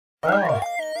I'ma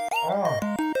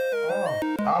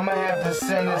have to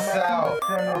send this out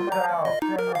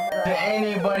to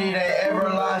anybody that ever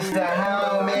lost a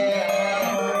homie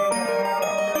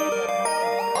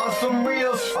on some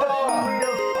real stuff.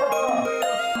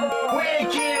 We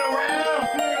ain't kidding around.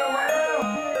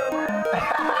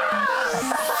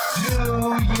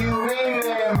 Do you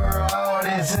remember all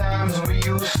the times we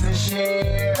used to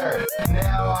share?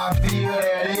 Now I feel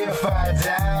that if I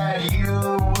died,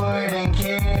 you wouldn't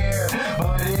care.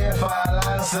 But if I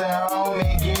lost a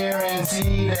homie,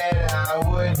 guarantee that I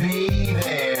would be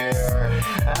there.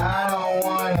 I don't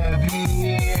wanna be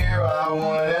here, I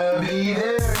wanna be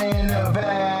there in the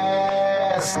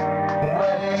past.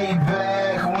 Way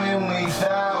back when we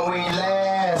thought we'd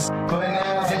last, but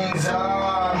now things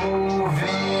are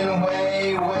moving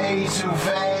way too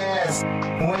fast.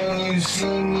 When you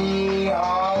see me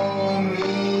on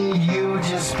me, you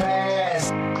just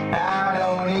pass. I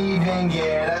don't even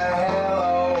get a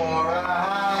hello or a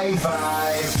high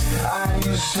five. I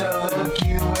used to look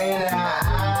you in the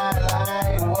eye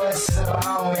like, what's up,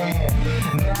 homie?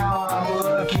 Now I'm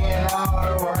looking all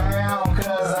around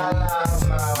cause I lost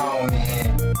my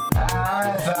homie. I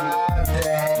thought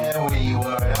that we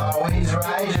would always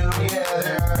ride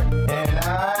together, and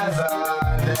I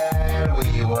thought that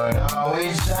we would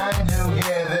always shine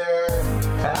together.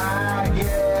 I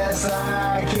guess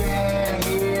I can't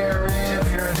hear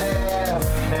if you're deaf,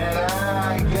 and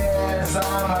I guess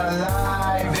I'm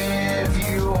alive if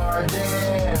you are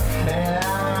dead, and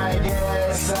I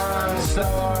guess I'm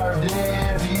starved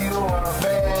if you are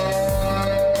fed.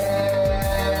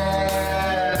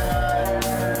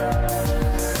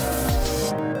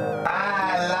 I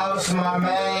lost my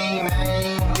main,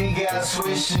 we got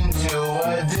switched into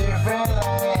a different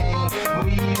lane.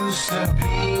 We used to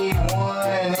be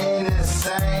one in the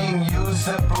same, used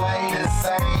to play the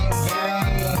same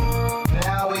game.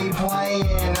 Now we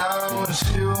playing on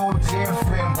two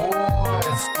different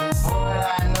boards, but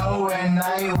I know at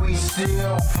night we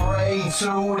still pray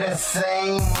to the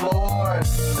same Lord.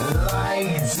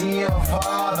 Like, dear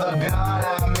Father God, I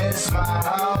miss my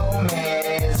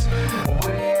homies.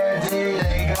 Where did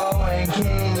they go, and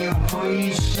can you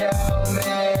please show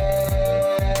me?